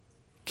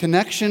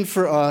Connection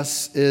for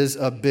us is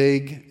a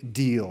big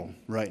deal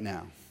right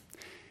now.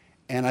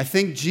 And I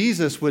think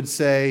Jesus would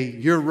say,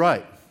 you're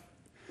right.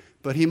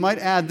 But he might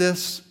add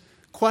this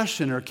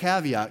question or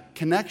caveat,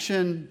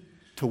 connection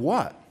to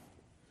what?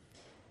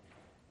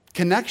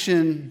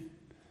 Connection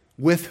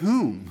with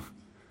whom?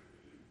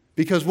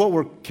 Because what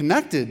we're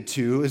connected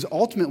to is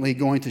ultimately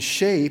going to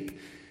shape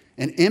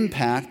and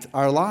impact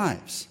our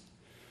lives.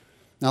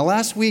 Now,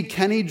 last week,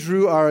 Kenny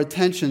drew our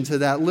attention to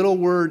that little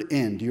word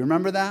in. Do you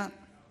remember that?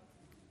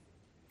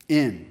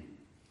 In.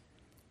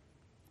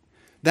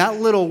 That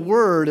little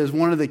word is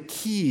one of the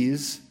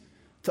keys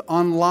to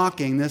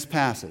unlocking this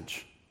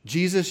passage.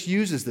 Jesus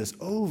uses this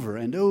over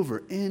and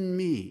over. In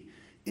me,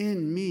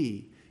 in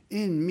me,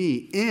 in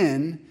me.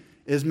 In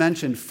is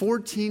mentioned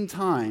 14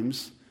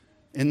 times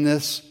in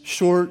this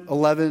short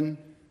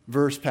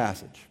 11-verse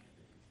passage.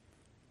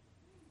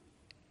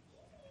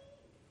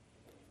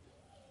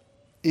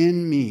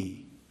 In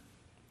me,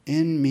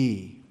 in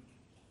me,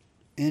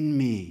 in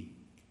me.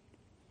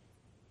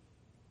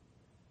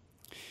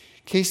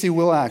 Casey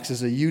Willax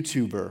is a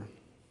YouTuber.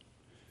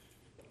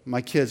 My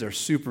kids are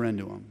super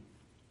into him.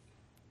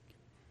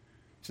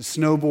 He's a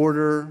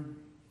snowboarder.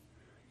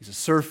 He's a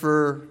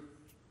surfer.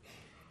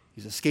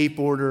 He's a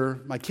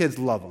skateboarder. My kids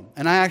love him.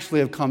 And I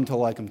actually have come to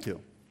like him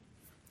too.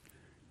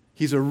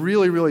 He's a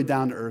really, really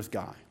down-to-earth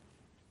guy.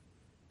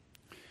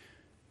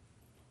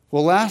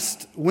 Well,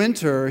 last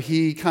winter,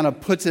 he kind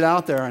of puts it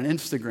out there on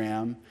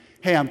Instagram.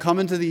 Hey, I'm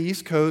coming to the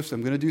East Coast.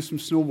 I'm going to do some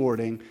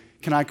snowboarding.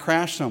 Can I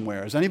crash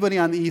somewhere? Is anybody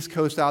on the East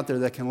Coast out there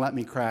that can let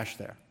me crash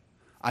there?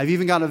 I've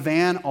even got a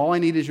van. All I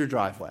need is your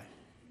driveway.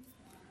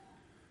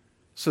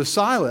 So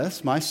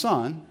Silas, my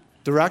son,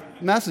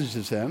 direct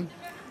messages him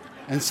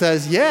and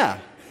says, yeah,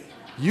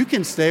 you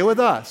can stay with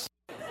us.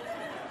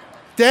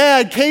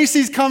 Dad,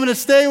 Casey's coming to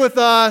stay with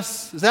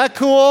us. Is that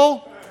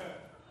cool?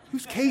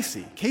 Who's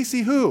Casey?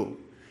 Casey who?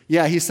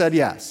 Yeah, he said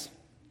yes.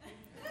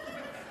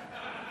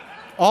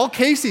 All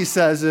Casey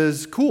says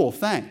is, cool,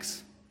 thanks.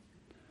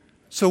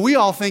 So we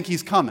all think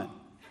he's coming.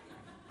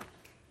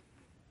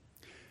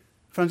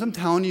 Friends, I'm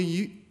telling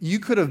you, you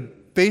could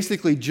have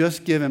basically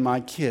just given my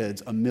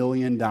kids $1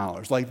 million.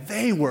 Like,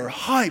 they were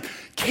hyped.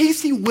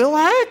 Casey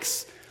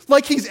Willax?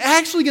 Like, he's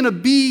actually going to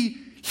be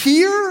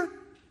here?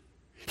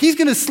 He's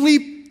going to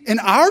sleep in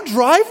our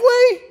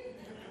driveway?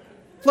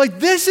 Like,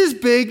 this is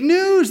big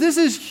news. This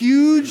is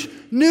huge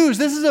news.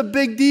 This is a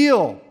big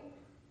deal.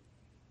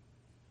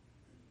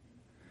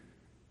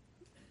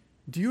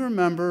 Do you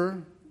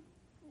remember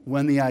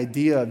when the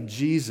idea of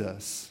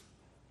Jesus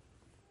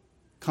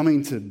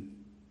coming to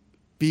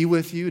be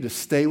with you, to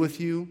stay with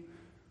you,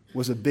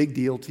 was a big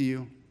deal to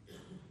you?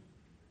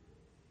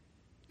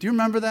 Do you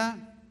remember that?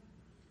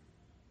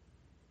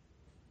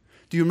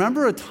 Do you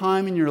remember a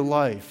time in your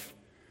life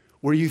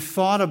where you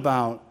thought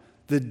about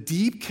the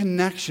deep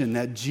connection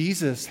that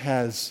Jesus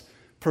has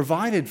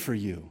provided for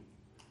you?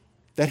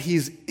 That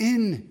he's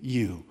in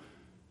you,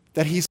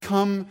 that he's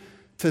come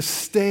to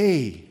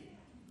stay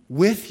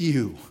with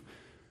you.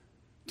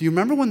 Do you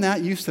remember when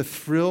that used to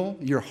thrill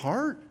your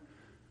heart?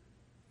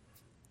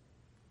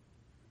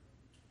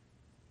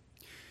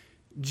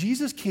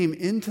 Jesus came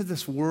into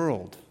this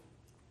world,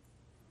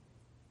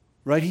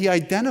 right? He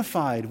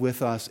identified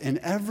with us in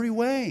every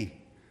way.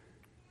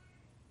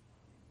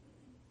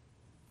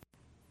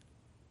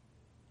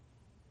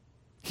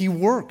 He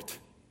worked.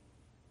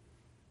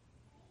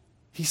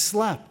 He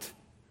slept.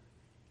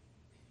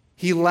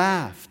 He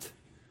laughed.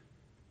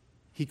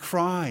 He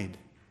cried.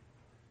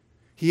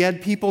 He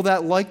had people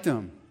that liked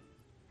him.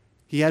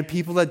 He had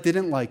people that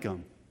didn't like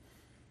him.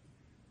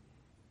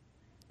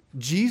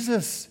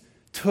 Jesus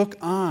took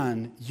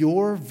on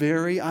your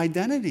very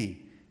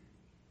identity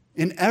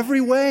in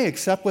every way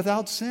except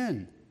without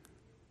sin.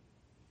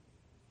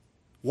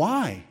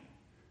 Why?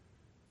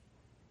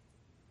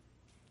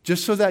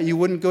 Just so that you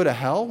wouldn't go to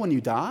hell when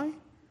you die?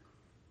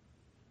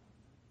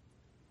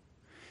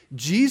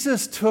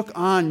 Jesus took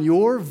on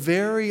your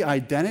very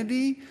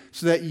identity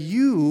so that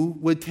you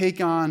would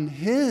take on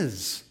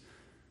his.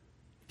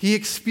 He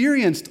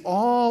experienced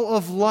all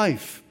of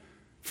life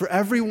for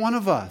every one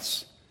of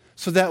us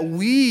so that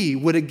we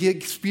would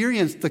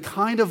experience the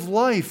kind of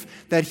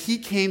life that he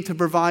came to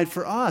provide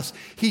for us.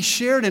 He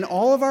shared in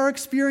all of our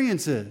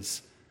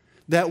experiences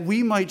that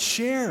we might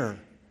share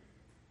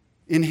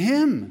in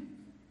him.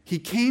 He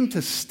came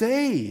to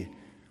stay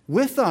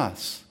with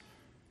us,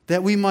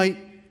 that we might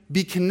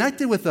be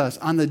connected with us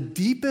on the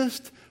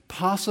deepest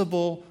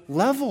possible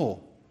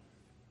level.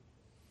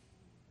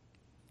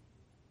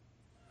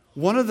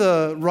 One of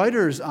the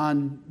writers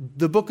on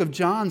the book of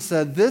John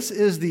said, this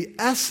is the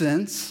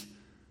essence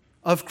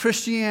of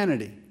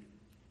Christianity.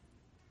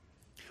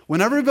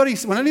 When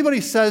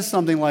anybody says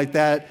something like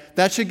that,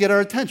 that should get our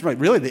attention. Right,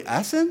 really, the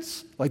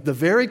essence? Like the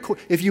very core,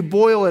 if you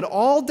boil it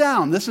all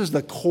down, this is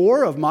the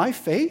core of my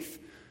faith?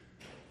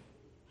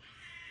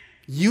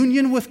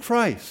 Union with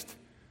Christ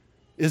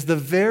is the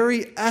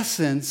very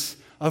essence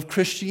of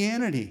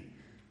Christianity.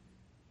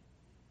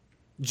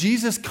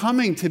 Jesus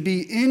coming to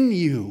be in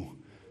you,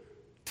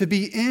 to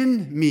be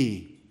in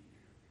me.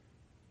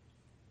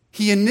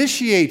 He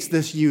initiates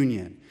this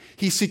union.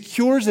 He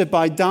secures it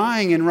by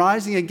dying and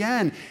rising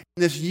again.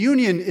 This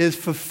union is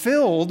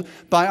fulfilled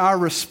by our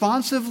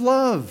responsive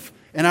love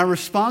and our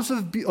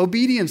responsive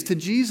obedience to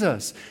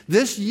Jesus.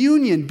 This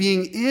union,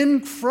 being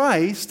in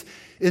Christ,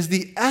 is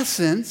the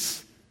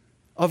essence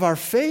of our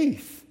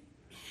faith.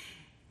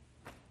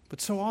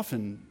 But so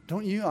often,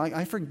 don't you?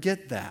 I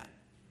forget that.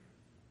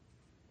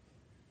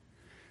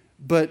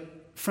 But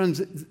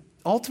friends,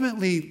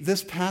 ultimately,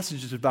 this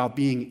passage is about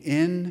being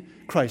in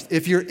Christ.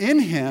 If you're in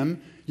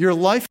Him, your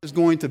life is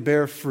going to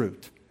bear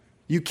fruit.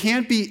 You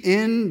can't be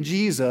in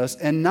Jesus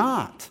and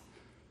not.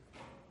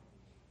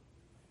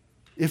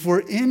 If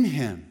we're in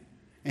Him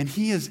and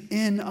He is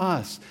in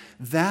us,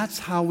 that's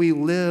how we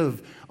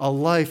live a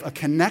life, a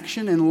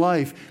connection in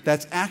life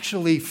that's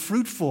actually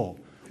fruitful,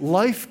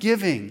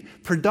 life-giving,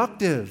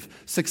 productive,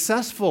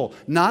 successful,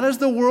 not as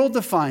the world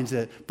defines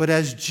it, but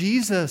as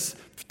Jesus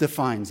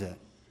defines it.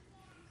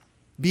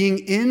 Being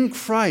in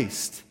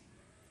Christ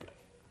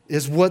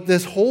is what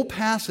this whole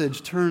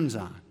passage turns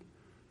on.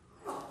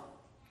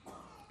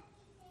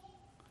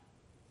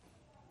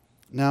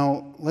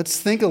 Now, let's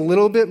think a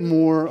little bit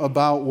more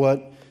about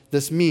what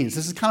this means.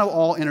 This is kind of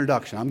all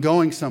introduction. I'm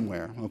going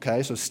somewhere,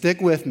 okay? So stick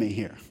with me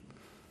here.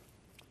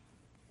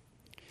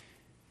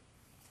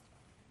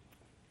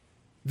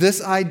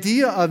 This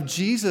idea of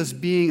Jesus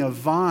being a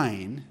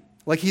vine,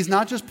 like He's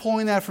not just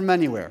pulling that from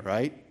anywhere,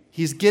 right?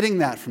 He's getting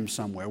that from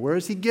somewhere. Where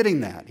is He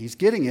getting that? He's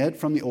getting it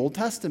from the Old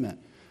Testament.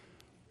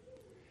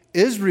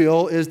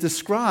 Israel is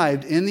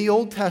described in the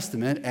Old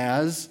Testament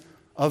as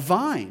a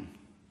vine.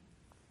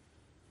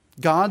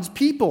 God's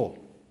people,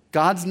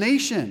 God's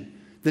nation,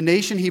 the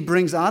nation He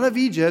brings out of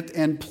Egypt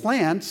and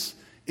plants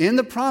in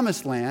the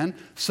promised land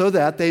so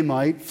that they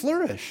might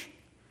flourish.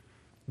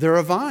 They're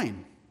a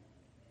vine.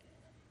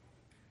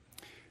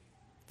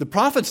 The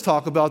prophets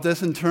talk about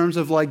this in terms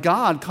of like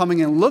God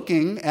coming and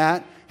looking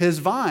at His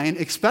vine,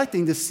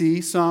 expecting to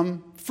see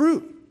some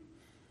fruit,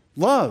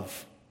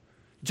 love,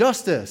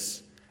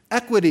 justice,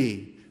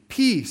 equity,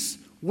 peace,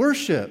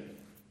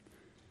 worship.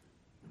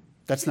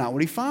 That's not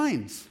what He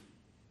finds.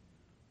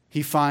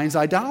 He finds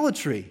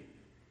idolatry.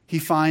 He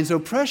finds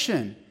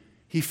oppression.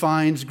 He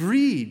finds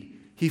greed.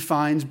 He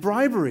finds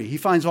bribery. He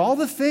finds all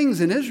the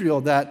things in Israel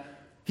that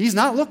He's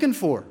not looking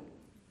for.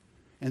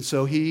 And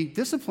so He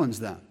disciplines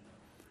them.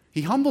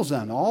 He humbles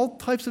them, all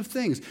types of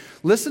things.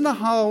 Listen to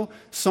how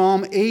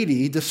Psalm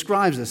 80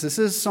 describes this. This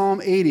is Psalm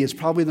 80. It's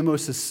probably the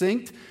most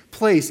succinct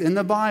place in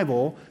the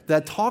Bible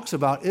that talks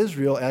about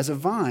Israel as a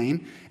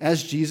vine,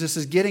 as Jesus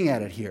is getting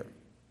at it here.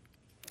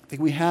 I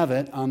think we have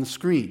it on the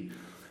screen.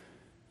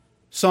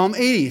 Psalm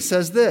 80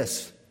 says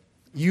this: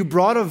 "You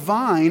brought a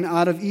vine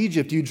out of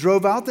Egypt. You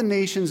drove out the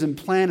nations and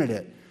planted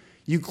it.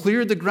 You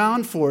cleared the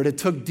ground for it. It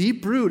took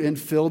deep root and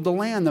filled the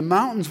land. The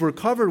mountains were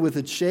covered with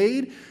its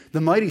shade,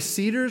 the mighty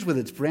cedars with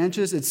its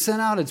branches. It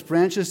sent out its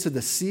branches to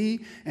the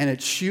sea and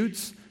its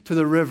shoots to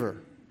the river."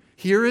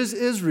 Here is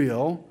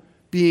Israel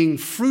being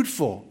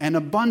fruitful and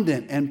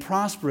abundant and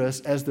prosperous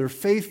as they're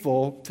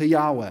faithful to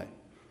Yahweh.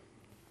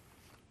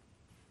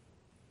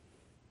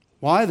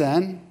 Why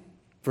then,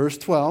 verse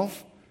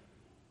 12,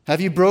 have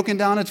you broken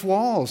down its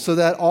walls so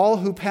that all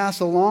who pass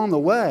along the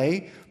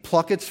way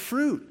pluck its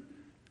fruit?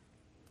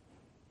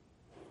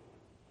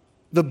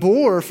 The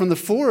boar from the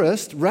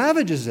forest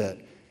ravages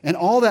it, and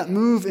all that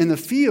move in the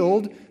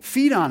field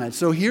feed on it.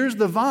 So here's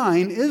the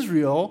vine,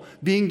 Israel,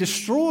 being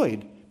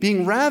destroyed,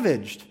 being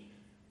ravaged,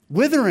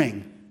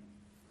 withering.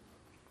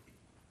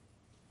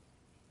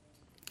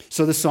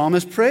 So the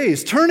psalmist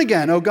prays, "Turn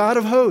again, O God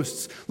of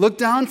hosts. Look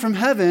down from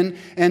heaven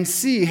and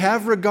see.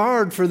 Have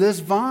regard for this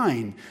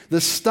vine,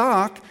 the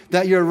stock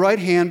that your right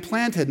hand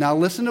planted." Now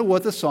listen to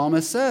what the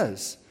psalmist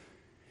says.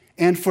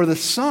 "And for the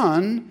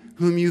son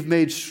whom you've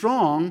made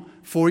strong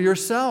for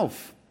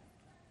yourself.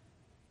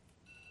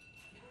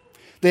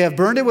 They have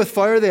burned it with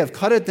fire. They have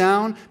cut it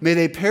down. May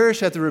they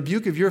perish at the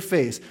rebuke of your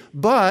face.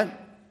 But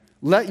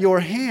let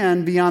your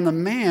hand be on the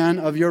man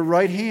of your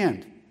right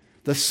hand,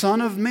 the Son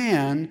of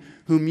Man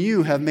whom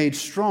you have made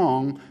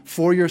strong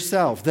for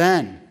yourself.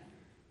 Then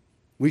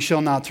we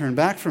shall not turn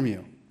back from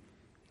you.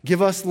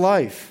 Give us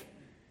life,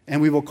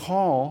 and we will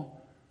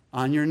call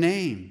on your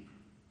name."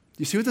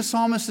 You see what the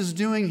psalmist is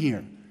doing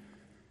here?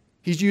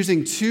 He's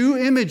using two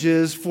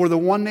images for the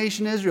one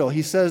nation Israel.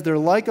 He says they're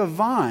like a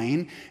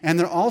vine, and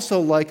they're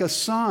also like a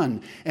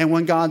son. And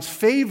when God's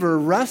favor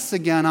rests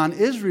again on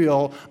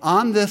Israel,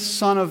 on this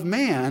Son of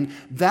Man,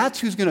 that's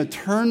who's going to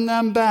turn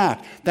them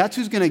back. That's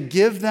who's going to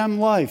give them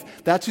life.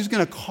 That's who's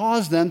going to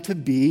cause them to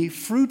be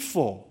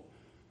fruitful.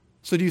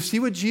 So do you see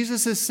what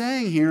Jesus is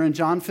saying here in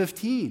John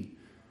 15?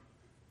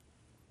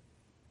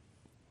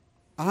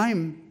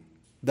 I'm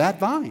that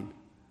vine.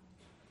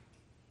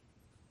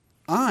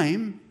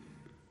 I'm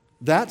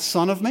that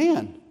Son of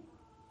Man.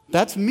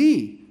 That's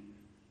me.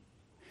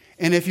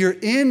 And if you're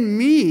in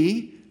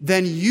me,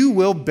 then you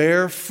will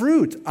bear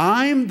fruit.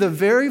 I'm the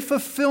very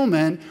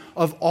fulfillment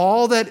of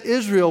all that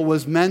Israel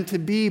was meant to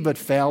be but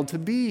failed to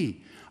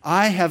be.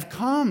 I have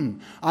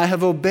come. I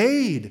have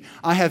obeyed.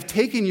 I have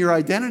taken your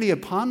identity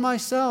upon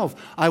myself.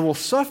 I will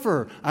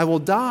suffer. I will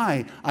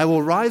die. I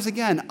will rise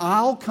again.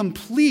 I'll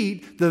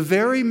complete the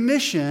very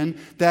mission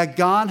that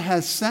God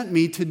has sent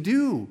me to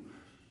do.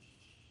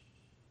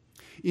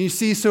 You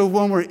see, so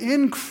when we're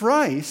in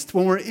Christ,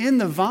 when we're in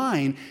the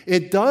vine,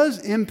 it does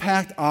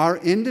impact our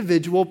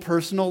individual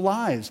personal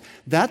lives.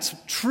 That's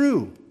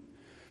true.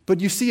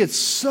 But you see, it's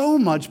so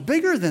much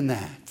bigger than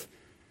that.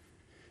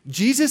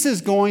 Jesus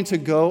is going to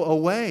go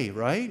away,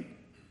 right?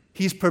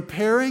 He's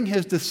preparing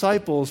his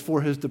disciples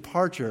for his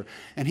departure,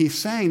 and he's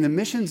saying the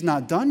mission's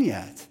not done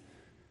yet.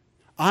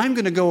 I'm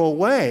going to go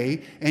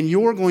away, and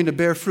you're going to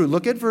bear fruit.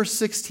 Look at verse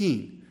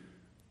 16.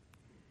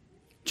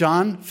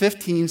 John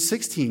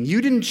 15:16.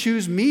 You didn't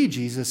choose me,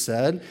 Jesus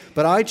said,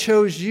 but I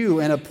chose you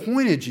and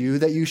appointed you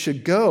that you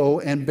should go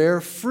and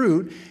bear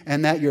fruit,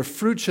 and that your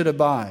fruit should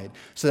abide,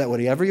 so that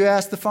whatever you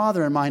ask the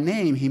Father in my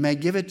name, he may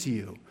give it to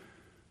you.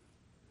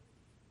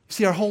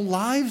 See, our whole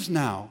lives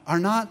now are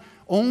not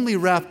only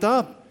wrapped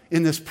up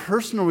in this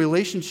personal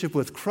relationship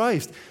with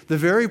Christ, the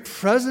very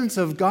presence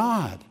of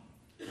God,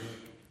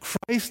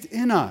 Christ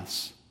in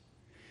us,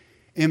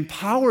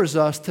 empowers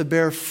us to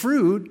bear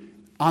fruit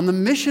on the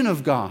mission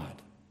of God.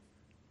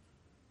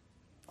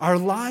 Our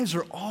lives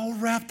are all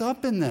wrapped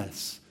up in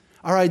this.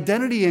 Our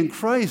identity in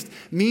Christ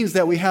means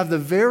that we have the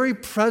very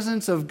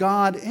presence of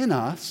God in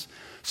us,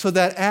 so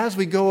that as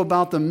we go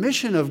about the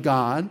mission of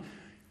God,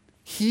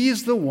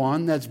 He's the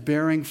one that's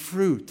bearing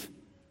fruit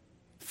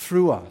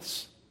through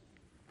us.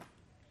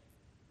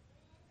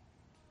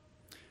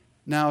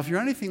 Now, if you're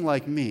anything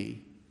like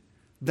me,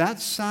 that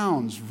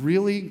sounds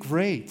really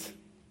great.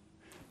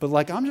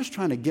 But I'm just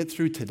trying to get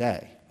through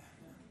today.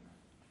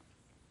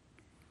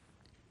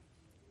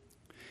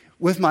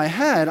 With my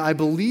head, I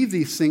believe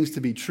these things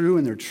to be true,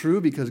 and they're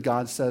true because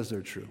God says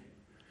they're true.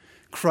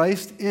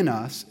 Christ in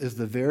us is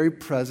the very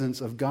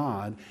presence of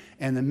God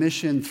and the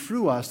mission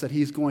through us that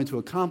he's going to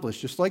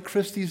accomplish. Just like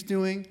Christy's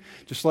doing,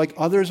 just like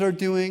others are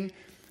doing,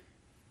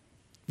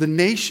 the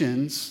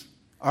nations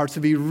are to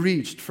be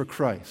reached for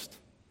Christ.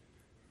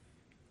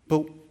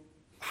 But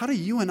how do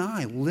you and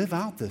I live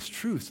out this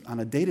truth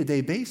on a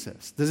day-to-day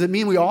basis? Does it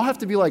mean we all have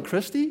to be like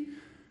Christy?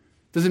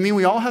 Does it mean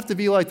we all have to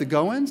be like the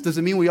Goins? Does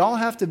it mean we all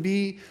have to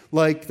be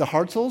like the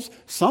Hartzels?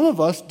 Some of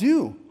us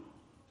do.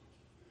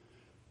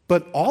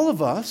 But all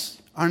of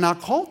us are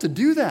not called to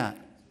do that.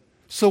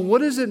 So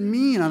what does it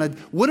mean?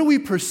 What do we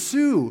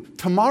pursue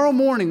tomorrow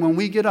morning when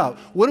we get up?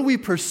 What do we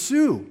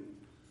pursue?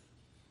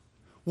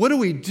 What do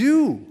we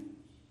do?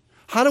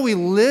 How do we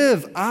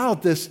live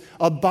out this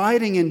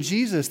abiding in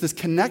Jesus, this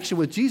connection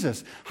with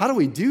Jesus? How do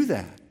we do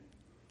that?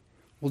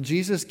 Well,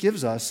 Jesus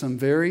gives us some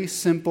very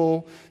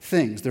simple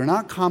things. They're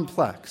not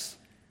complex.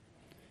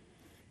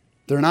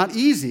 They're not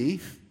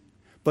easy,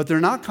 but they're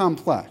not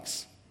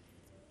complex.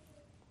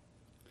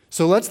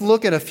 So let's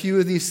look at a few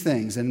of these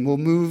things, and we'll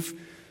move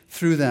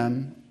through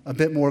them a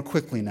bit more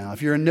quickly now.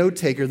 If you're a note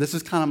taker, this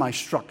is kind of my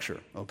structure,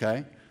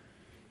 okay?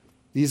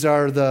 These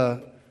are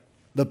the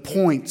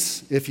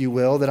points, if you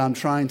will, that I'm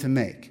trying to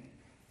make.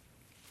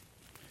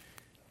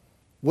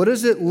 What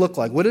does it look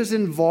like? What is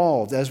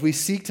involved as we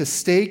seek to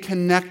stay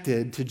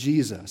connected to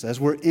Jesus, as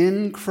we're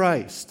in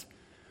Christ?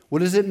 What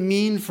does it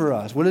mean for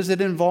us? What does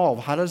it involve?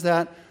 How does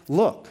that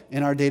look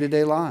in our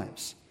day-to-day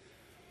lives?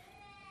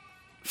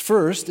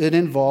 First, it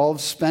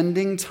involves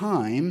spending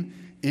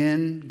time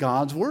in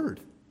God's Word.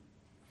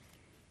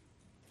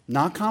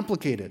 Not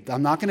complicated.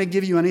 I'm not going to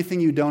give you anything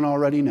you don't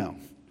already know.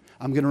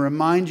 I'm going to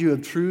remind you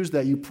of truths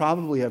that you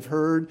probably have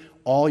heard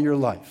all your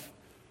life.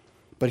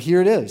 But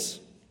here it is.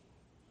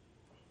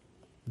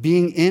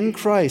 Being in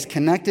Christ,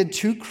 connected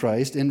to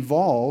Christ,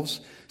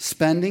 involves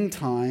spending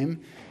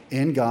time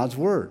in God's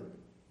Word.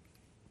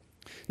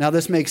 Now,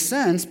 this makes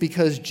sense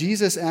because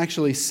Jesus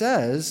actually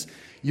says,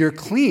 you're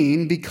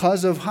clean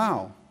because of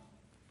how?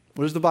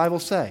 What does the Bible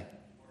say?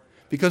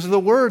 Because of the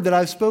word that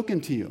I've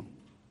spoken to you.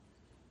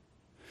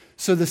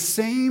 So the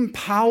same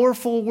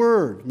powerful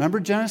word, remember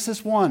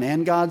Genesis 1,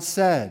 and God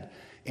said,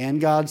 and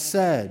God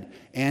said,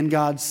 and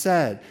God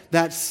said.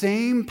 That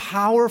same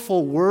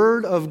powerful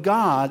word of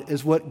God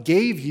is what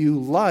gave you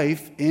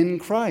life in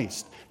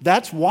Christ.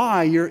 That's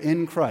why you're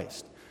in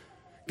Christ.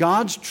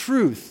 God's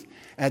truth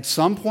at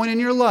some point in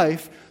your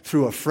life,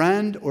 through a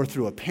friend or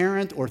through a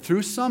parent or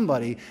through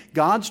somebody,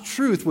 God's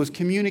truth was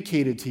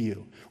communicated to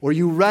you, or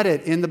you read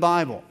it in the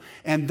Bible.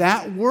 And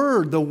that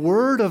word, the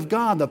word of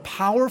God, the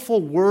powerful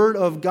word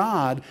of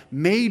God,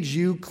 made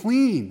you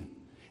clean.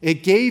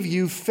 It gave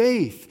you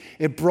faith.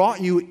 It brought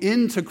you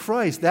into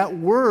Christ. That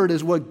word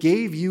is what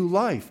gave you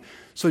life.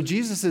 So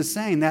Jesus is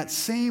saying that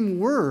same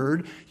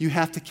word you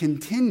have to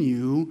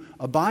continue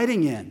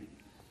abiding in.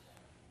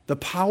 The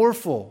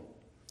powerful,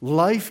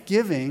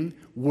 life-giving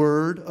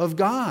word of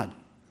God.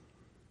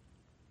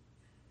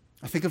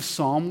 I think of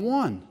Psalm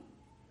 1.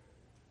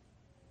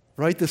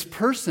 Right? This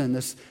person,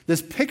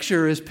 this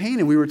picture is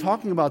painted. We were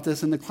talking about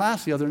this in the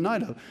class the other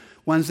night,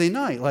 Wednesday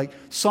night.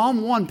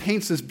 Psalm 1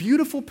 paints this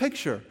beautiful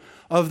picture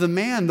of the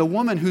man, the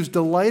woman who's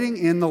delighting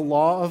in the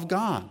law of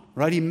God,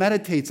 right? He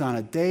meditates on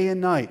it day and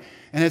night.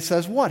 And it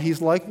says what?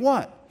 He's like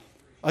what?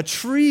 A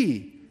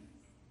tree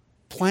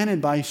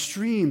planted by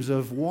streams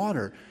of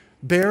water,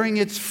 bearing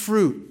its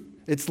fruit,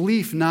 its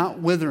leaf not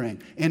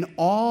withering. In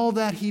all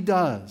that he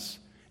does,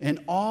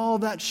 in all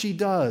that she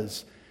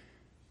does,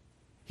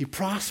 he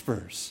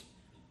prospers.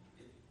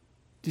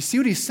 Do you see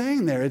what he's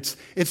saying there?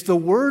 It's the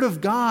Word of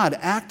God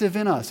active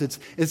in us. It's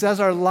as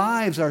our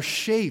lives are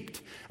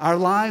shaped, our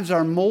lives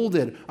are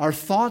molded, our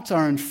thoughts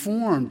are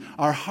informed,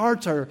 our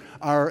hearts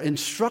are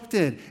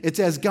instructed. It's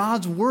as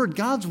God's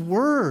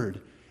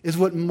Word is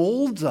what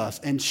molds us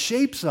and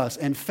shapes us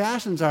and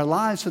fashions our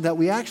lives so that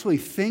we actually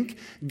think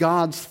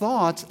God's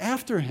thoughts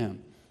after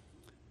Him.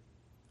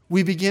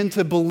 We begin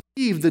to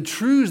believe the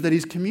truths that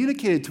He's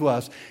communicated to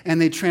us, and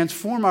they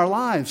transform our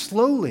lives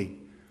slowly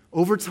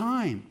over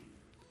time.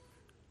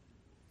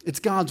 It's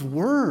God's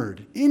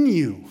Word in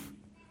you.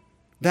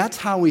 That's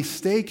how we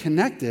stay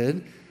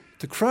connected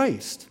to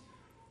Christ.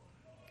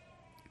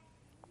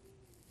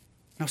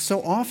 Now,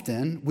 so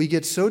often we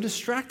get so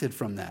distracted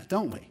from that,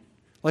 don't we?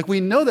 Like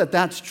we know that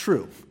that's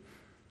true.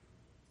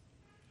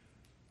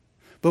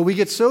 But we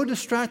get so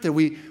distracted,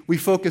 we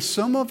focus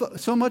so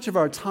much of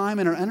our time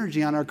and our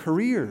energy on our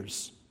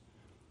careers,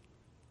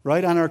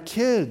 right? On our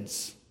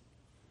kids,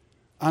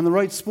 on the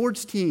right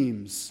sports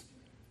teams,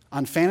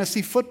 on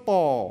fantasy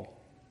football.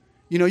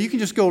 You know, you can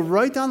just go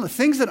right down the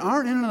things that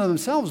aren't in and of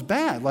themselves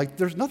bad. Like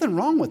there's nothing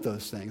wrong with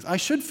those things. I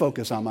should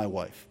focus on my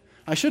wife.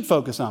 I should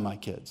focus on my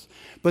kids.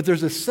 But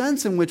there's a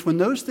sense in which when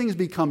those things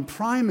become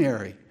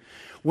primary,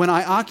 when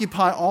I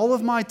occupy all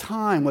of my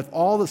time with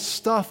all the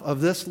stuff of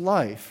this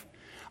life,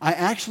 I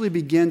actually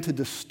begin to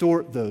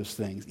distort those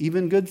things,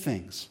 even good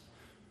things.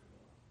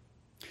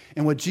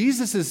 And what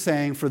Jesus is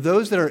saying for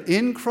those that are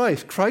in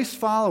Christ, Christ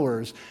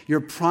followers, your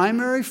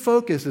primary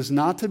focus is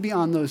not to be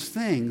on those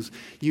things.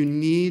 You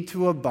need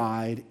to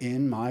abide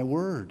in my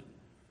word.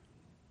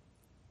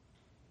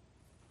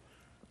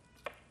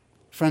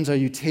 Friends, are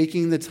you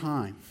taking the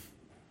time?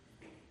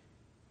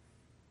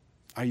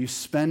 Are you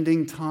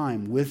spending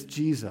time with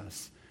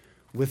Jesus,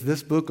 with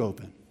this book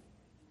open?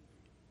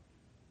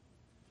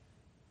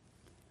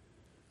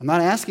 I'm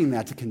not asking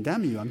that to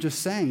condemn you. I'm just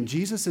saying,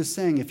 Jesus is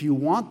saying, if you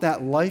want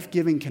that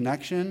life-giving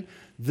connection,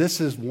 this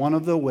is one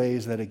of the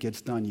ways that it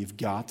gets done. You've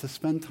got to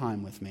spend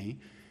time with me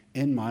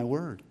in my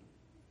word.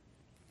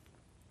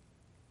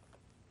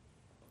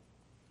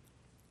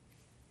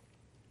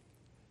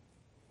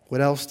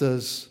 What else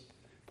does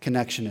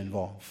connection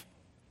involve?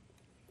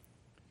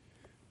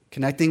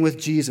 Connecting with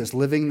Jesus,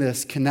 living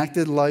this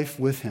connected life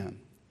with him.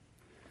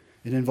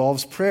 It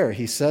involves prayer.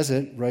 He says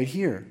it right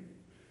here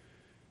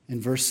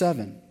in verse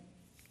 7.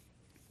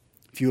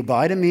 If you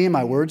abide in me and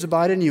my words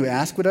abide in you,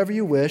 ask whatever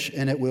you wish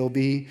and it will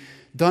be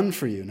done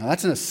for you. Now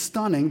that's a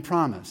stunning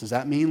promise. Does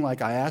that mean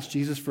like I asked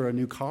Jesus for a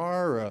new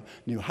car or a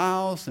new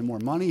house and more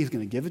money, he's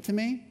going to give it to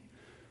me?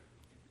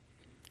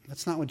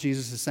 That's not what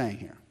Jesus is saying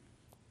here.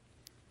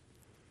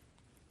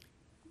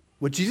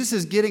 What Jesus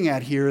is getting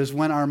at here is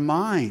when our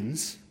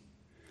minds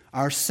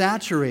are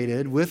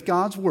saturated with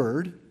God's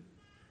word,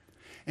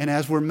 and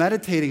as we're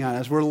meditating on it,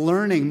 as we're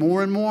learning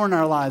more and more in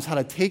our lives how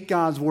to take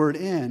God's word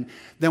in,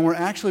 then we're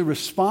actually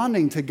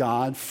responding to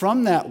God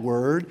from that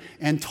word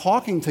and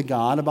talking to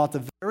God about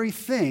the very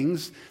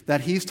things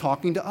that he's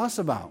talking to us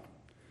about.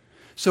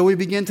 So we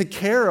begin to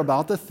care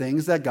about the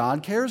things that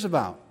God cares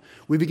about.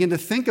 We begin to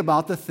think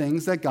about the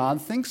things that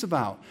God thinks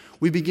about.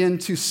 We begin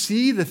to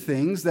see the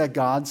things that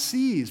God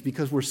sees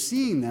because we're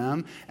seeing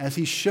them as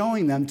he's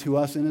showing them to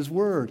us in his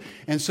word.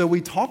 And so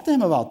we talk to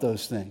him about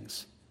those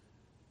things.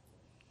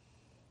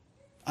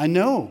 I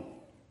know.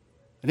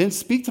 I didn't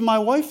speak to my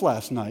wife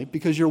last night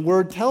because your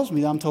word tells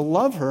me that I'm to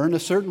love her in a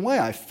certain way.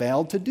 I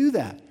failed to do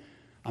that.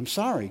 I'm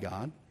sorry,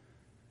 God.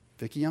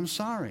 Vicki, I'm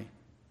sorry.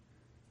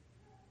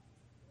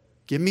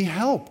 Give me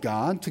help,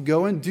 God, to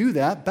go and do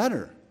that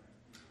better.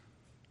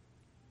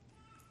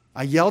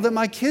 I yelled at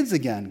my kids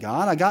again,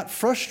 God. I got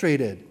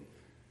frustrated.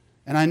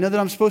 And I know that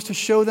I'm supposed to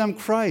show them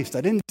Christ.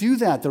 I didn't do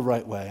that the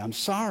right way. I'm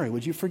sorry.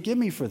 Would you forgive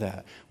me for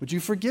that? Would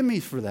you forgive me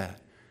for that?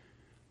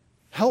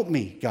 Help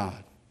me,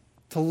 God,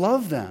 to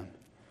love them,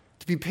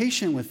 to be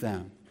patient with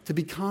them, to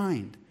be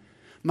kind.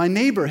 My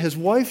neighbor, his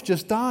wife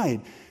just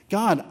died.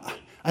 God,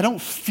 I don't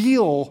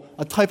feel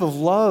a type of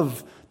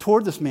love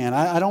toward this man.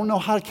 I don't know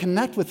how to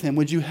connect with him.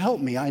 Would you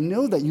help me? I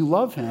know that you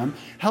love him.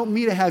 Help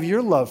me to have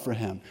your love for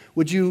him.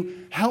 Would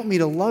you help me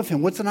to love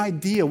him? What's an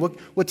idea?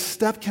 What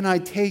step can I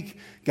take,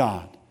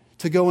 God,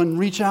 to go and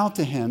reach out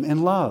to him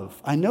in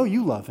love? I know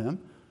you love him.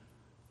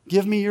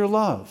 Give me your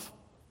love.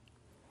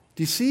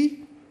 Do you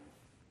see?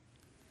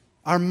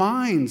 Our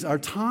minds, our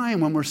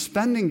time, when we're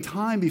spending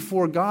time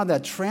before God,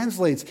 that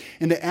translates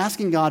into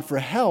asking God for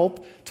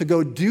help to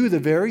go do the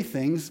very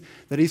things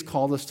that he's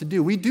called us to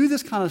do. We do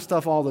this kind of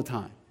stuff all the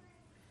time.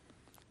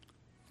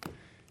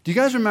 Do you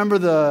guys remember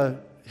the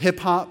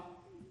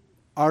hip-hop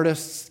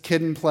artists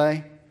Kid and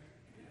Play?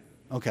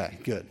 Okay,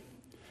 good.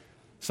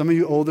 Some of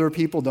you older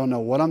people don't know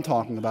what I'm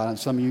talking about, and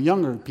some of you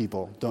younger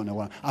people don't know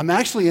what I'm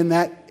actually in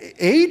that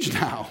age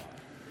now.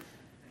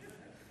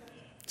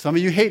 Some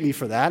of you hate me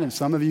for that, and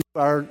some of you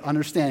are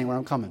understanding where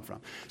I'm coming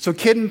from. So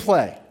Kid and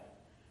Play.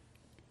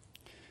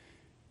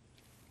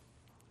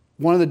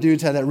 One of the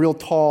dudes had that real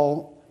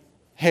tall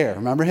hair.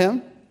 Remember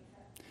him?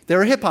 They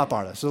were hip-hop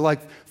artists. So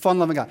like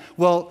fun-loving guy.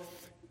 Well,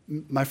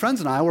 my friends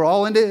and I were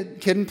all into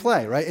Kid and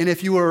Play, right? And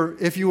if you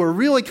were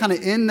really kind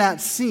of in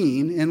that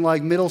scene in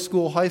like middle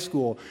school, high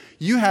school,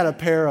 you had a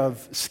pair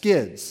of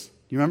Skids.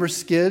 You remember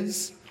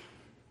Skids?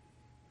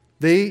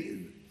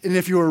 And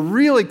if you were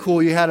really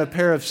cool, you had a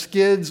pair of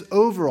Skids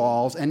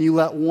overalls and you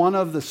let one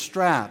of the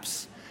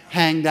straps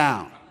hang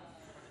down.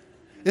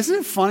 Isn't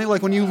it funny?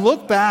 Like when you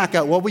look back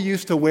at what we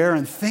used to wear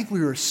and think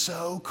we were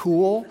so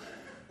cool,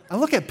 I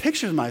look at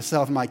pictures of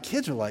myself and my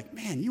kids are like,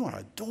 man, you are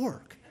a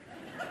dork.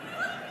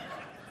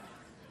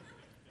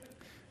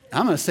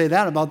 I'm going to say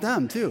that about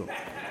them too.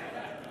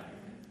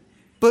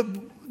 But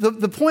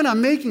the point I'm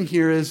making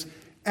here is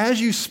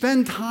as you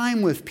spend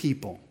time with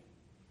people,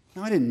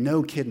 now I didn't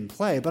know Kid and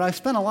Play, but I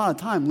spent a lot of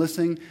time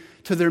listening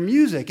to their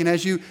music. And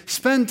as you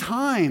spend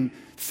time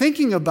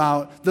thinking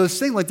about those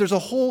things, like there's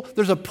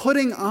a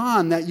putting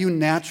on that you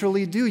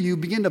naturally do. You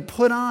begin to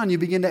put on, you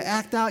begin to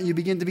act out, you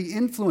begin to be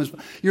influenced.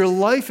 Your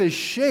life is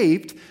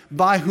shaped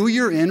by who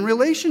you're in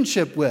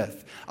relationship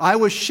with. I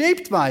was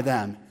shaped by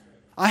them.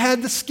 I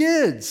had the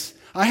Skids.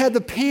 I had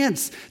the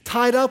pants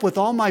tied up with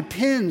all my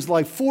pins,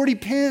 like 40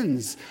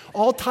 pins,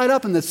 all tied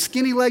up in the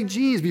skinny leg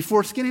jeans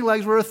before skinny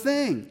legs were a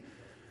thing.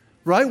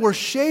 Right? We're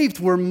shaped,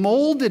 we're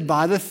molded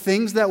by the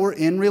things that we're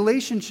in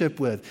relationship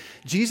with.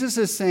 Jesus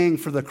is saying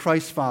for the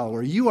Christ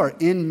follower, you are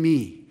in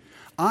me.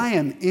 I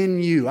am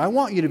in you. I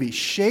want you to be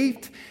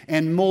shaped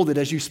and molded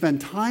as you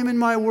spend time in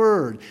my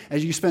word,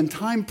 as you spend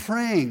time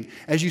praying,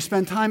 as you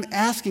spend time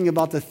asking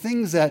about the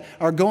things that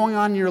are going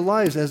on in your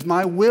lives, as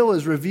my will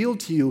is revealed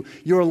to you,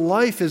 your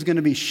life is going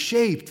to be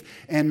shaped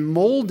and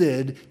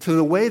molded to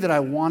the way that I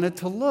want it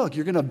to look.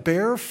 You're going to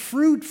bear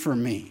fruit for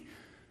me.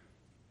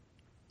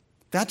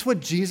 That's what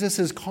Jesus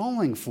is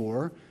calling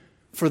for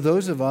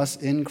those of us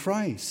in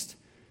Christ.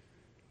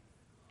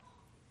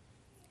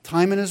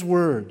 Time in His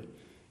Word,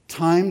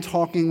 time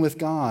talking with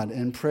God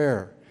and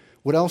prayer.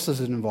 What else does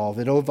it involve?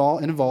 It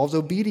involves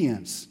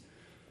obedience.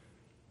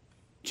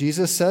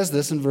 Jesus says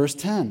this in verse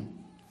 10.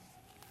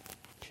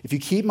 If you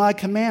keep my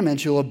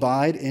commandments, you'll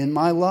abide in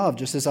my love,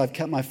 just as I've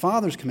kept my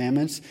Father's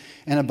commandments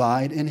and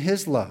abide in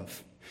His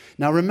love.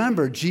 Now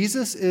remember,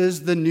 Jesus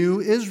is the new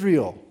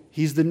Israel.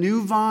 He's the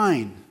new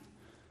vine.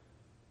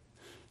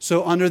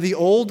 So under the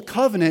old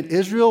covenant,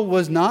 Israel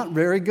was not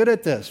very good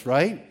at this,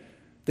 right?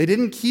 They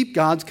didn't keep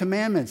God's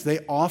commandments. They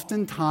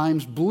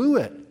oftentimes blew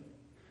it.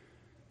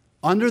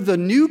 Under the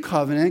new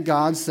covenant,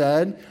 God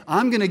said,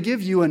 I'm going to give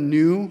you a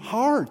new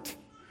heart.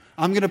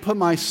 I'm going to put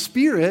my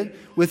spirit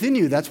within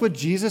you. That's what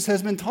Jesus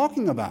has been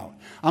talking about.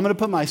 I'm going to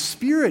put my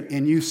spirit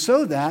in you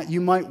so that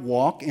you might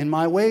walk in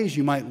my ways.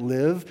 You might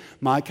live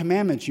my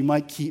commandments. You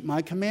might keep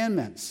my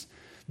commandments.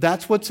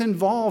 That's what's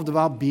involved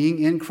about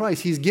being in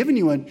Christ. He's given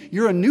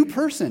you're a new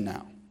person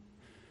now.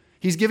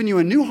 He's given you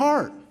a new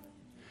heart.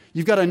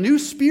 You've got a new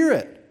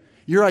spirit.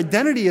 Your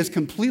identity is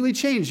completely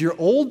changed. Your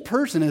old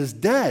person is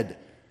dead.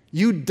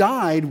 You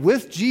died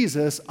with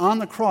Jesus on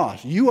the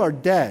cross. You are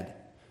dead.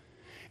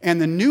 And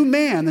the new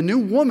man, the new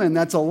woman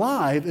that's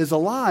alive is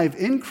alive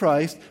in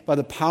Christ by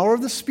the power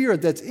of the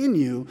Spirit that's in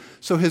you.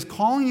 So His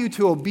calling you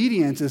to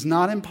obedience is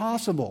not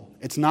impossible.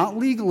 It's not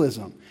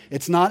legalism.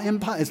 It's not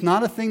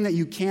a thing that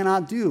you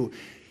cannot do.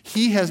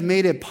 He has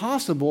made it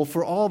possible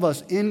for all of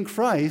us in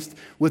Christ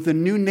with the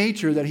new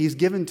nature that He's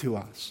given to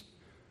us.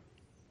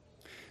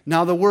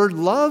 Now, the word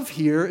love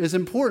here is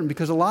important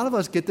because a lot of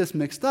us get this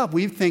mixed up.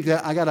 We think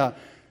that I gotta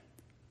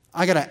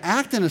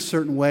act in a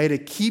certain way to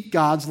keep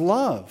God's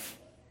love.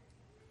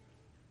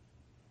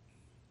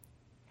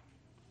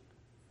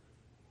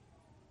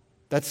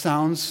 That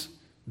sounds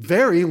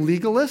very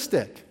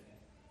legalistic.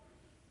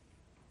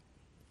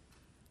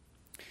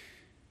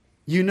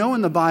 You know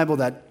in the Bible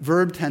that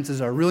verb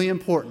tenses are really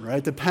important, right?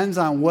 It depends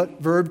on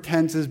what verb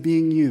tense is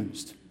being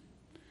used.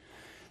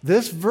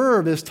 This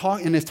verb is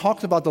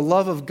talked about the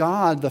love of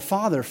God the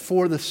Father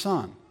for the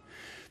Son.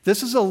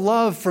 This is a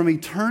love from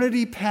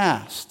eternity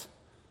past.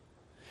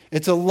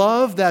 It's a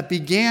love that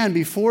began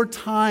before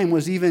time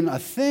was even a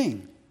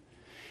thing.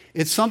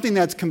 It's something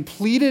that's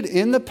completed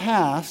in the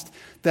past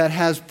that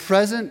has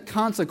present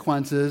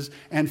consequences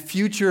and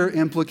future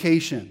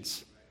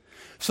implications.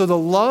 So the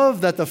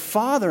love that the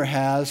Father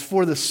has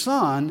for the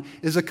Son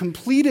is a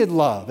completed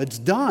love. It's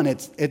done.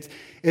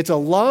 It's a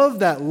love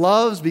that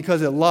loves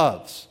because it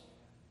loves.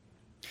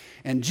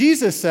 And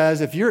Jesus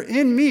says, if you're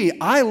in me,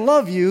 I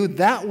love you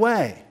that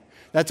way.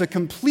 That's a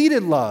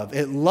completed love.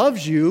 It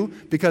loves you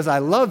because I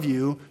love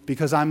you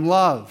because I'm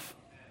love.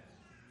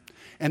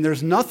 And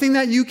there's nothing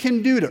that you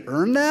can do to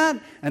earn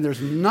that, and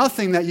there's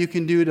nothing that you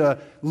can do to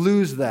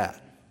lose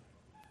that.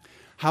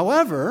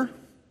 However,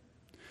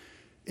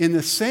 in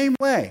the same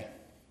way,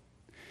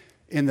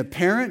 in the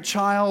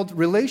parent-child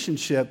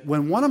relationship,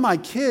 when one of my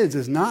kids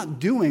is not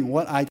doing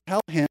what I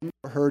tell him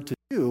or her to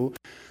do,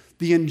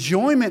 the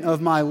enjoyment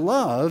of my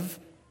love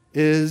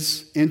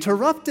is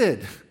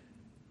interrupted.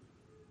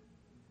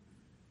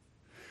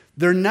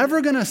 they're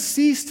never going to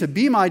cease to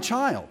be my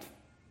child.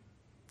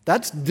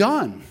 That's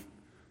done.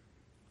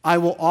 I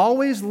will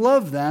always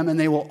love them, and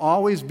they will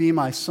always be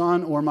my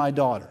son or my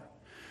daughter.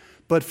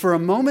 But for a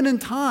moment in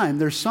time,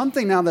 there's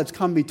something now that's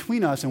come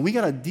between us, and we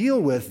got to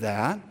deal with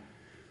that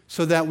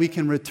so that we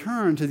can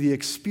return to the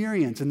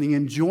experience and the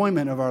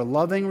enjoyment of our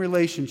loving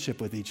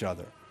relationship with each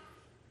other.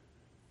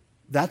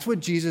 That's what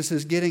Jesus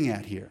is getting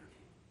at here.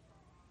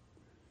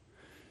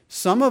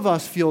 Some of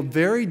us feel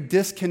very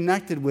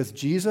disconnected with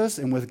Jesus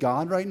and with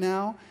God right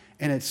now,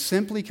 and it's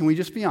simply, can we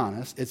just be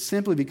honest, it's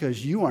simply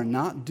because you are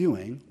not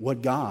doing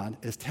what God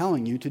is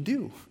telling you to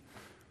do.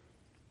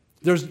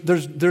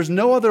 There's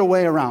no other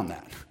way around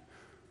that.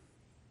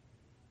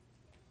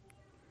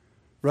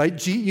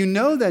 Right? You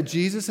know that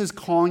Jesus is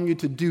calling you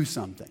to do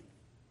something,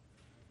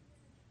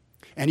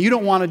 and you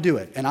don't want to do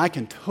it, and I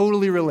can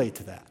totally relate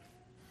to that.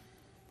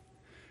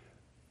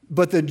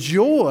 But the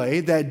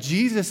joy that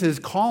Jesus is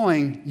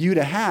calling you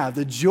to have,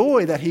 the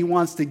joy that he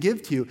wants to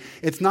give to you,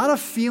 it's not a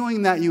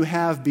feeling that you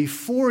have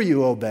before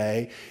you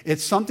obey.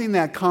 It's something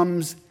that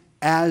comes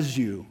as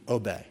you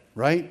obey,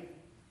 right?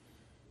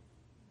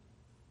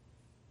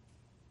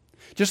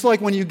 Just like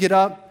when you get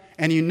up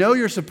and you know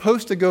you're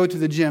supposed to go to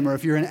the gym, or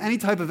if you're in any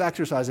type of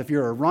exercise, if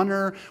you're a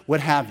runner, what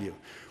have you.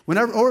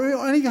 Whenever,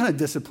 or any kind of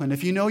discipline,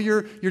 if you know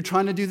you're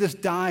trying to do this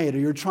diet, or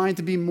you're trying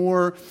to be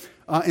more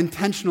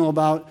intentional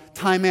about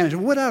time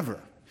management, whatever.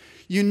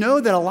 You know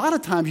that a lot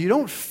of times you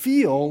don't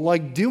feel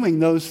like doing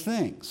those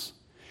things.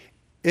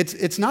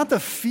 It's not the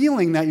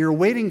feeling that you're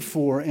waiting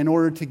for in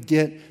order to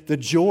get the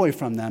joy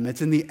from them.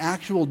 It's in the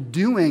actual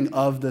doing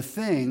of the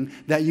thing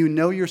that you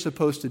know you're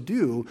supposed to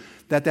do,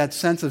 that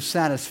sense of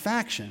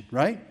satisfaction,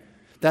 right?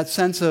 That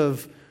sense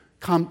of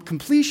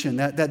completion,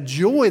 that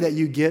joy that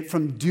you get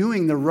from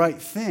doing the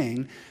right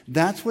thing,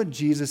 that's what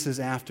Jesus is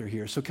after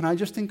here. So can I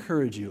just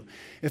encourage you,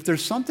 if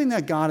there's something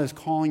that God is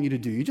calling you to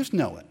do, you just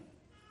know it.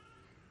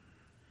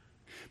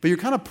 But you're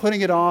kind of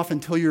putting it off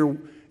until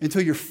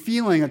you're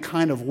feeling a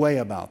kind of way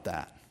about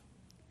that.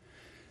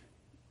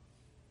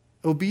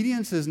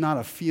 Obedience is not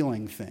a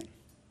feeling thing.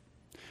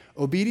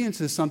 Obedience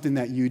is something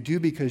that you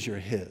do because you're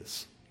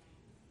his.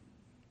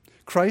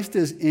 Christ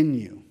is in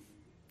you.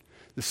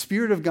 The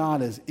Spirit of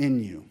God is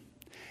in you.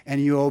 And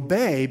you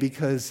obey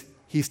because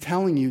he's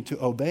telling you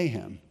to obey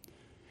him.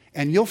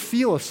 And you'll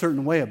feel a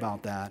certain way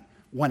about that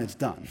when it's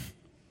done.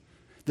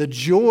 The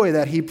joy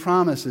that he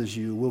promises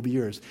you will be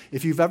yours.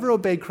 If you've ever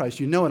obeyed Christ,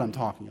 you know what I'm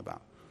talking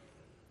about.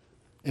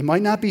 It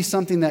might not be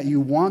something that you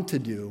want to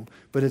do,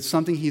 but it's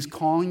something he's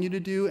calling you to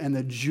do, and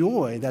the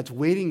joy that's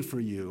waiting for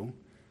you,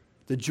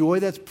 the joy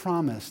that's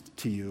promised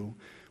to you,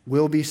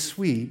 will be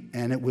sweet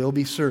and it will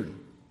be certain.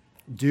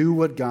 Do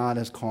what God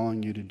is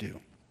calling you to do.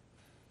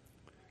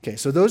 Okay,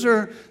 so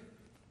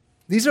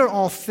these are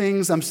all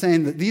things I'm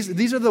saying that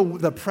these are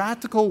the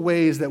practical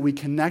ways that we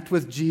connect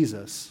with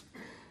Jesus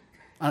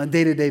on a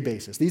day-to-day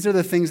basis. These are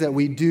the things that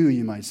we do,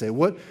 you might say.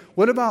 What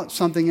about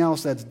something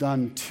else that's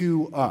done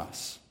to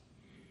us?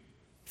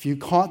 If you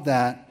caught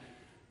that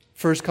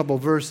first couple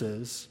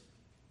verses,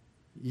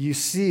 you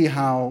see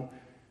how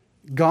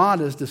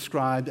God is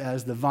described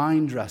as the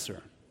vine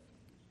dresser,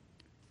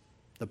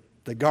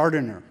 the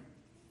gardener.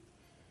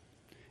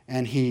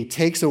 And he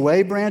takes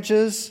away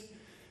branches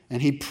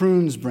and he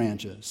prunes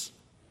branches.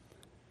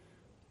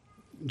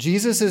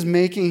 Jesus is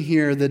making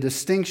here the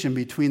distinction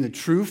between the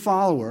true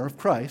follower of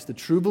Christ, the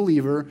true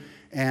believer,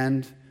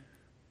 and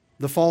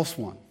the false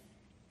one.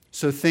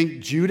 So think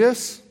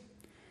Judas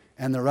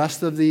and the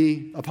rest of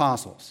the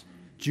apostles.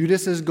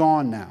 Judas is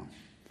gone now.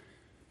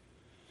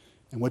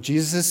 And what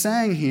Jesus is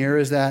saying here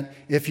is that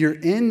if you're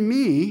in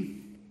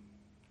me,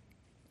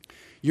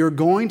 you're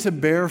going to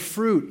bear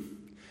fruit.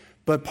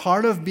 But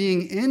part of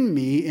being in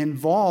me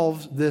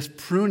involves this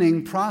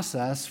pruning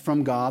process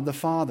from God the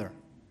Father.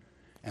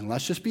 And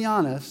let's just be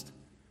honest,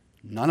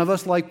 none of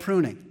us like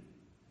pruning.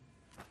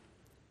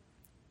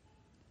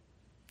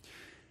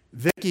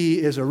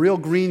 Vicky is a real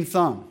green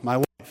thumb, my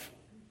wife.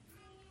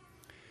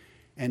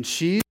 And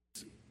she's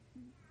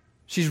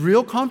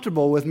real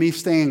comfortable with me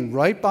staying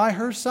right by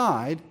her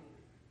side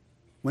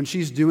when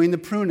she's doing the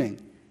pruning,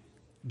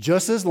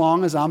 just as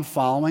long as I'm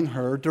following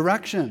her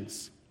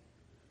directions.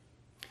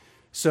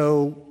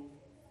 So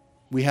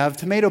we have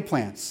tomato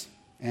plants,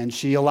 and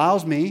she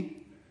allows me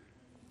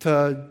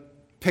to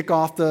pick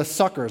off the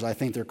suckers, I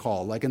think they're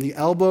called, like in the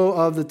elbow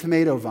of the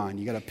tomato vine.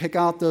 You got to pick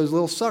out those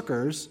little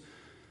suckers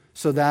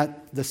so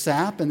that the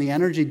sap and the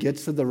energy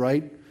gets to the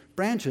right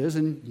branches,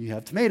 and you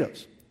have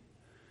tomatoes.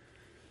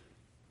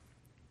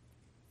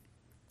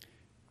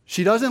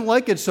 She doesn't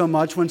like it so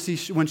much when she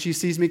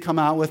sees me come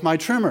out with my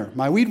trimmer,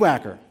 my weed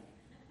whacker.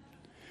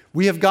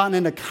 We have gotten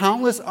into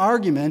countless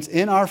arguments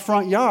in our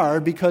front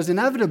yard because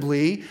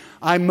inevitably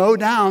I mow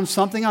down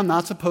something I'm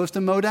not supposed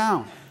to mow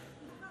down.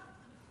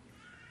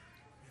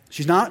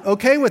 She's not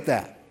okay with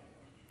that.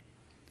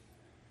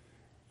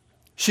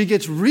 She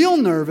gets real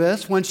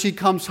nervous when she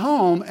comes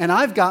home and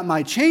I've got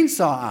my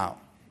chainsaw out.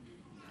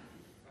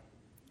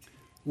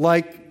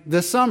 Like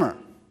this summer.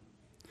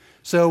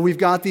 So we've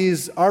got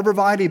these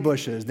arborvitae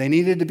bushes. They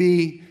needed to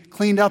be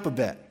cleaned up a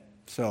bit.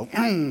 So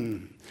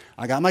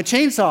I got my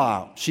chainsaw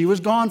out. She was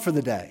gone for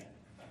the day.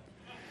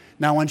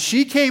 Now, when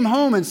she came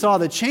home and saw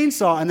the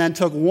chainsaw and then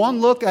took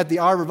one look at the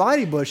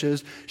arborvitae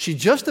bushes, she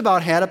just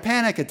about had a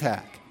panic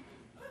attack.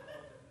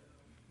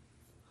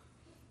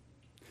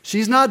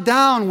 She's not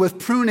down with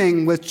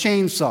pruning with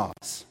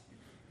chainsaws.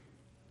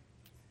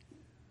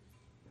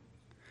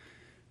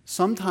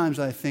 Sometimes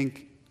I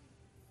think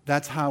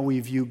that's how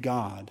we view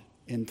God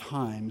in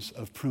times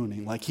of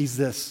pruning. Like he's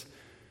this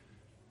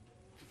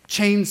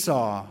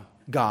chainsaw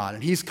God,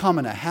 and he's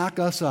coming to hack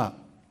us up.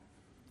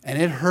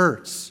 And it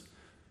hurts.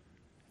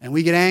 And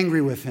we get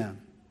angry with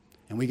him.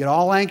 And we get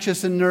all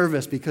anxious and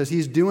nervous because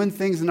he's doing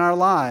things in our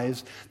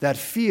lives that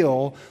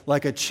feel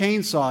like a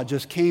chainsaw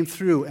just came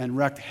through and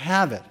wreaked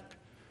havoc.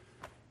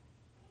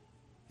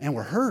 And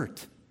we're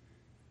hurt.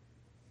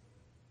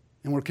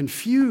 And we're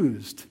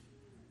confused.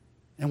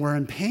 And we're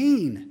in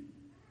pain.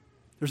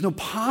 There's no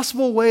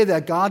possible way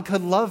that God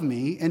could love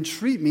me and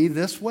treat me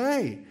this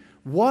way.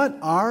 What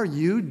are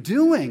you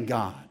doing,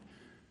 God?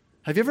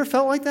 Have you ever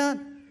felt like that?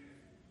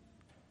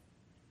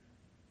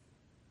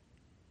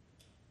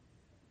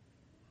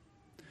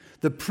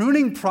 The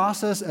pruning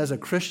process as a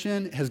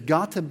Christian has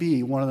got to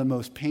be one of the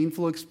most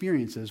painful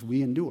experiences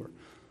we endure.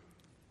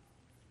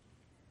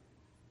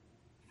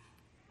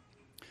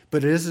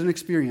 But it is an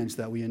experience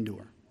that we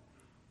endure.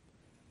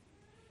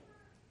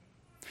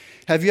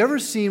 Have you ever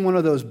seen one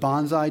of those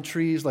bonsai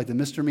trees, like the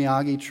Mr.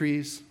 Miyagi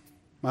trees?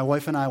 My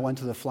wife and I went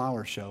to the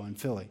flower show in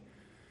Philly.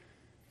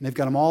 And they've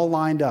got them all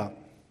lined up.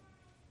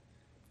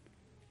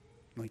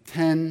 Like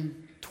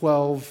 10,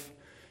 12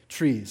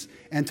 trees.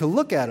 And to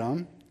look at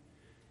them,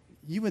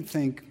 you would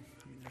think,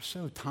 they're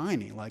so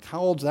tiny. Like, how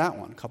old's that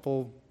one? A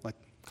couple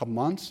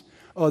months?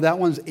 Oh, that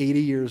one's 80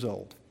 years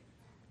old.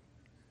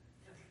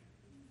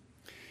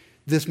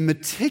 This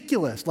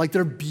meticulous, like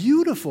they're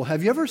beautiful.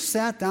 Have you ever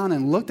sat down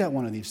and looked at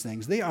one of these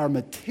things? They are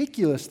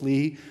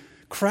meticulously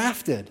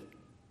crafted.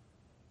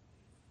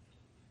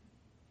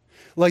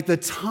 Like the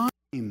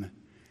time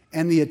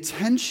and the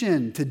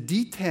attention to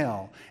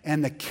detail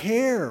and the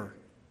care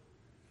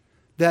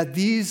that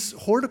these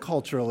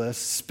horticulturalists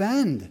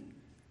spend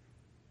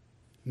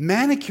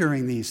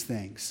manicuring these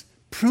things,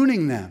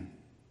 pruning them,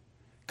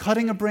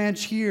 cutting a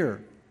branch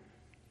here,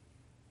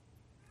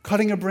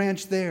 cutting a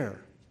branch there.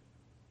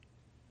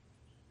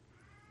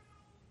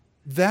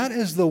 That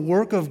is the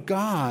work of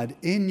God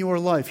in your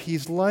life.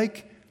 He's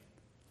like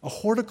a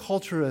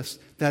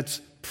horticulturist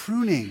that's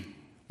pruning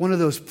one of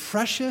those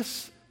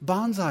precious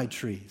bonsai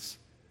trees.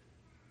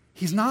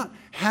 He's not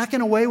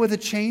hacking away with a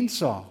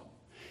chainsaw.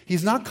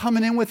 He's not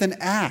coming in with an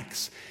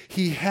axe.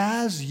 He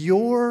has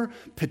your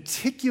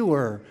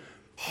particular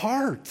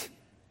heart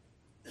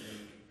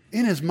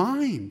in his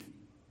mind,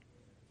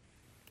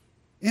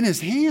 in his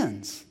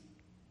hands.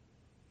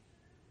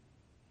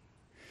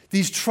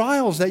 These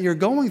trials that you're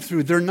going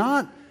through, they're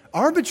not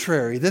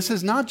arbitrary. This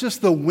is not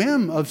just the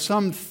whim of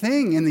some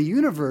thing in the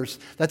universe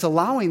that's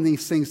allowing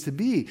these things to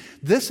be.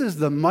 This is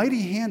the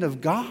mighty hand of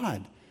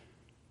God.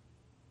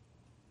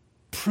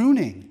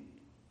 Pruning,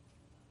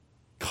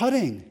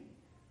 cutting,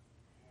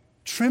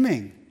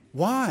 trimming.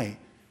 Why?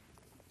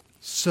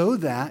 So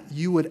that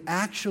you would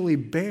actually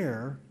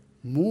bear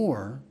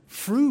more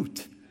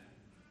fruit.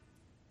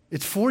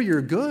 It's for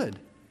your good.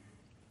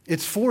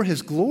 It's for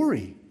his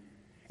glory.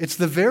 It's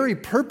the very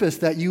purpose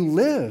that you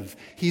live.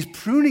 He's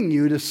pruning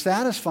you to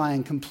satisfy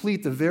and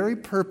complete the very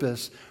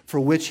purpose for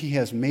which he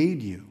has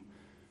made you.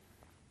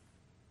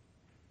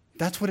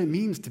 That's what it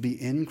means to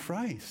be in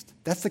Christ.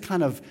 That's the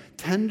kind of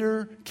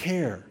tender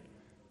care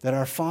that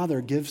our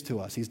Father gives to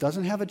us. He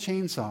doesn't have a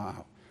chainsaw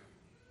out.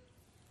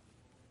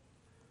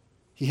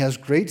 He has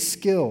great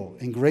skill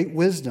and great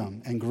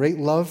wisdom and great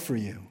love for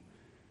you.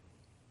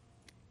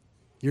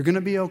 You're going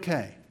to be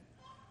okay.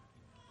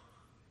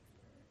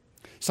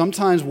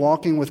 Sometimes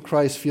walking with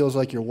Christ feels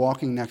like you're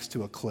walking next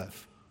to a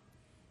cliff.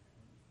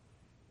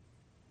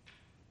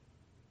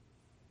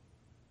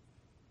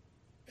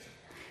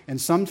 And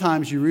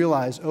sometimes you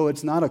realize, oh,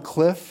 it's not a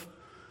cliff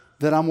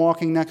that I'm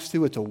walking next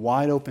to, it's a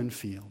wide open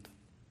field.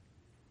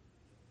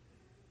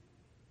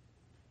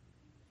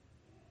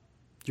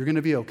 You're going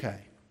to be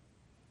okay.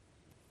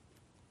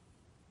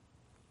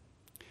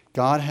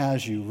 God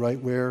has you right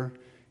where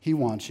he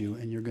wants you,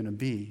 and you're going to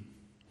be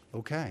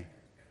okay.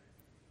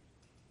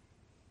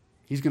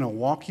 He's going to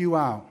walk you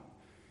out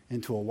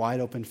into a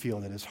wide open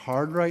field that is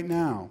hard right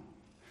now,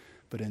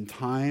 but in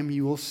time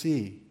you will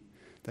see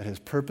that his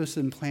purpose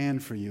and plan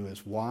for you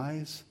is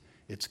wise,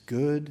 it's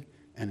good,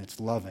 and it's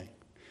loving.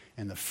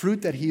 And the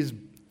fruit that he's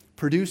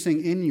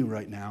producing in you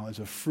right now is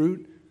a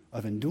fruit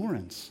of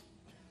endurance.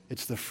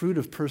 It's the fruit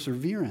of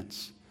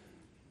perseverance.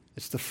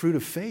 It's the fruit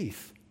of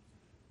faith,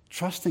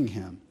 trusting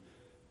him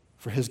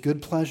for his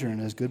good pleasure and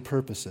his good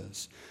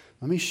purposes.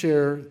 Let me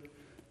share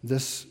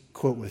this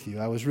quote with you.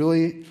 I was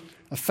really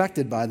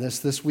affected by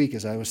this week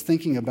as I was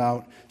thinking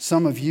about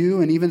some of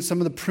you and even some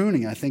of the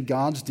pruning I think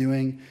God's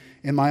doing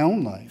in my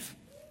own life.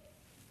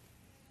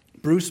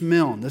 Bruce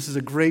Milne, this is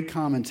a great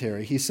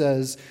commentary. He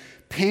says,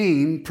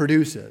 pain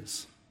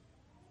produces.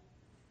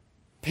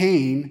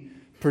 Pain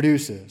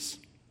produces.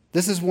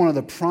 This is one of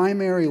the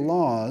primary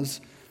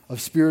laws of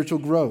spiritual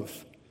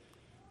growth.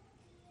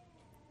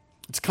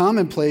 It's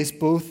commonplace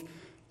both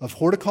of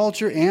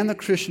horticulture and the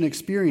Christian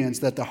experience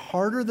that the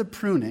harder the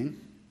pruning,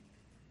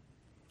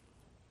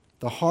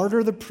 the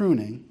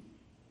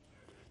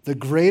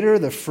greater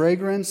the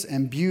fragrance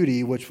and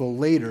beauty which will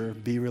later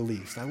be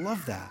released. I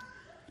love that.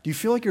 Do you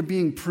feel like you're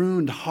being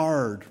pruned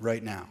hard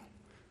right now?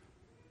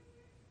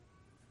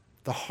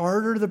 The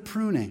harder the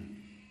pruning,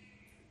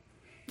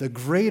 the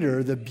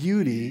greater the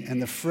beauty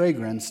and the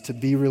fragrance to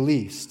be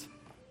released.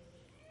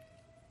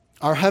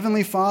 Our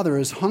Heavenly Father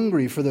is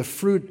hungry for the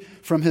fruit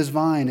from His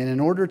vine, and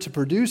in order to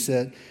produce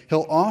it,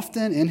 He'll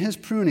often, in His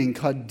pruning,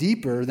 cut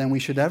deeper than we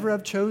should ever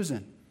have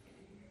chosen.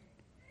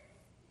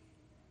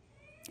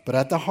 But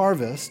at the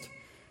harvest,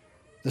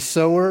 the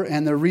sower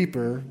and the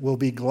reaper will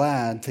be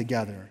glad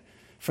together.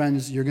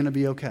 Friends, you're going to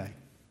be okay.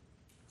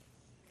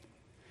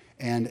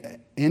 And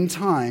in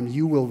time,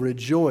 you will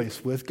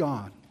rejoice with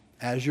God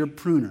as your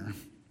pruner,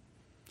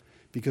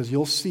 because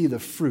you'll see the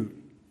fruit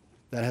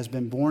that has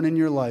been born in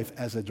your life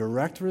as a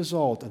direct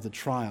result of the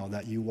trial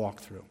that you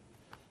walk through.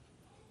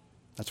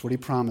 That's what He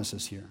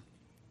promises here.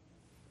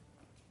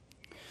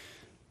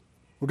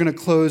 We're going to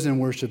close in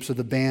worship so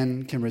the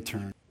band can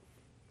return.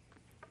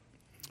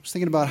 I was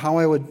thinking about how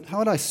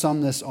would I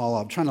sum this all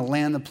up? I'm trying to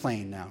land the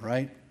plane now,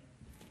 right?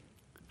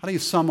 How do you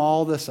sum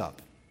all this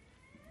up?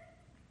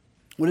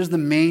 What is the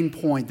main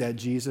point that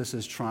Jesus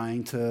is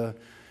trying to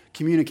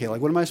communicate?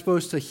 Like, what am I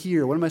supposed to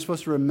hear? What am I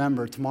supposed to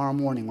remember tomorrow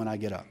morning when I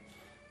get up?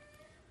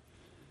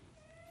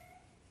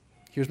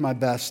 Here's my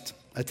best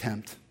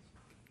attempt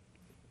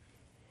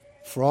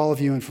for all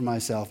of you and for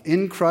myself.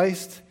 In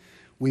Christ,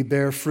 we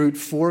bear fruit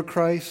for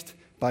Christ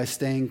by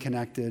staying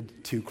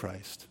connected to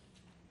Christ.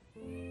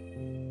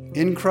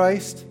 In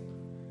Christ,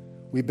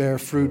 we bear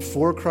fruit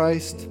for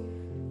Christ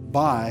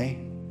by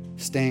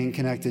staying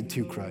connected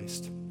to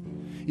Christ.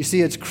 You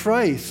see, it's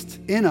Christ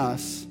in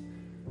us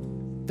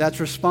that's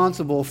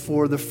responsible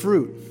for the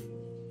fruit.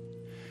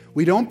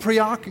 We don't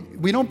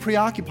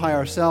preoccupy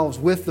ourselves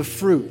with the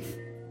fruit.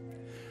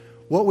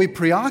 What we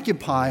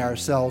preoccupy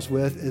ourselves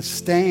with is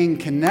staying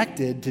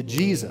connected to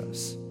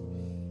Jesus.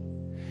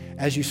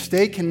 As you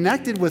stay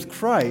connected with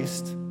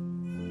Christ,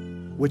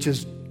 which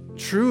is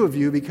true of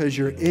you because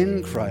you're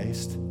in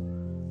Christ,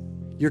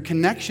 your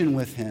connection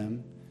with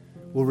Him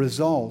will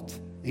result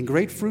in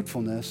great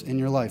fruitfulness in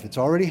your life. It's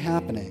already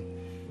happening.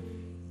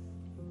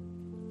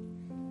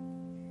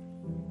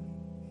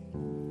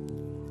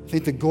 I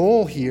think the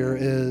goal here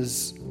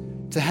is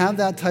to have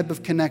that type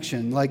of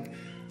connection, like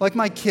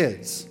my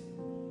kids.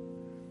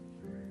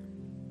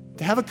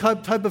 To have a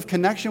type of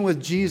connection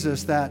with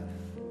Jesus that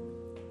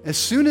as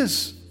soon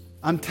as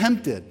I'm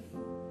tempted,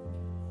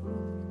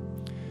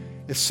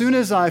 as soon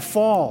as I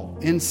fall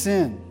in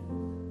sin,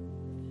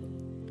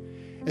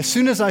 as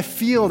soon as I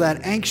feel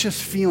that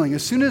anxious feeling,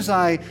 as soon as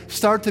I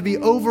start to be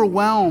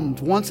overwhelmed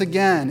once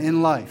again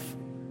in life,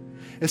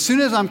 as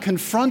soon as I'm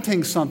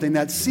confronting something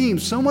that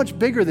seems so much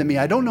bigger than me,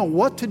 I don't know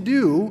what to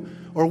do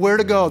or where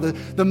to go.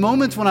 The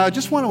moments when I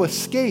just want to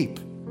escape,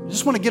 I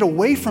just want to get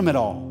away from it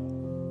all.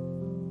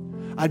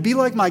 I'd be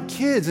like my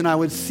kids and I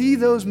would see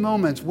those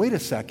moments, wait a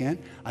second,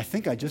 I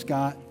think I just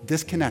got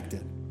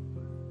disconnected.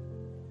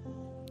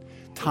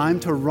 Time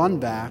to run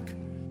back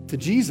to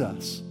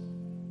Jesus.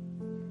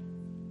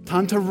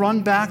 Time to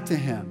run back to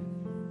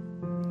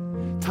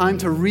Him. Time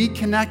to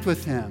reconnect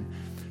with Him,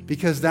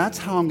 because that's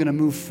how I'm going to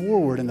move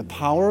forward in the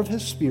power of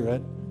His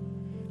Spirit,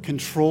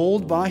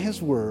 controlled by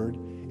His Word,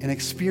 and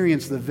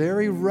experience the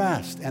very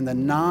rest and the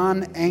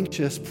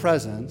non-anxious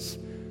presence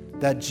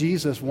that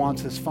Jesus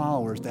wants His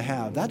followers to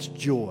have. That's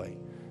joy.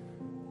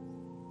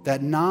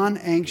 That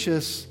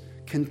non-anxious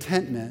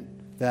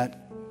contentment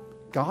that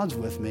God's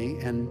with me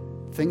and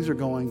things are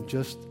going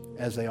just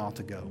as they ought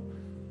to go.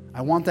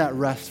 I want that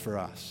rest for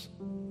us.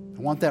 I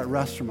want that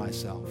rest for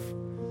myself.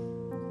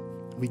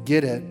 We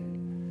get it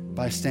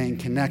by staying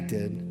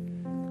connected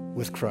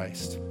with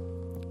Christ.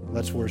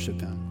 Let's worship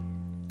Him.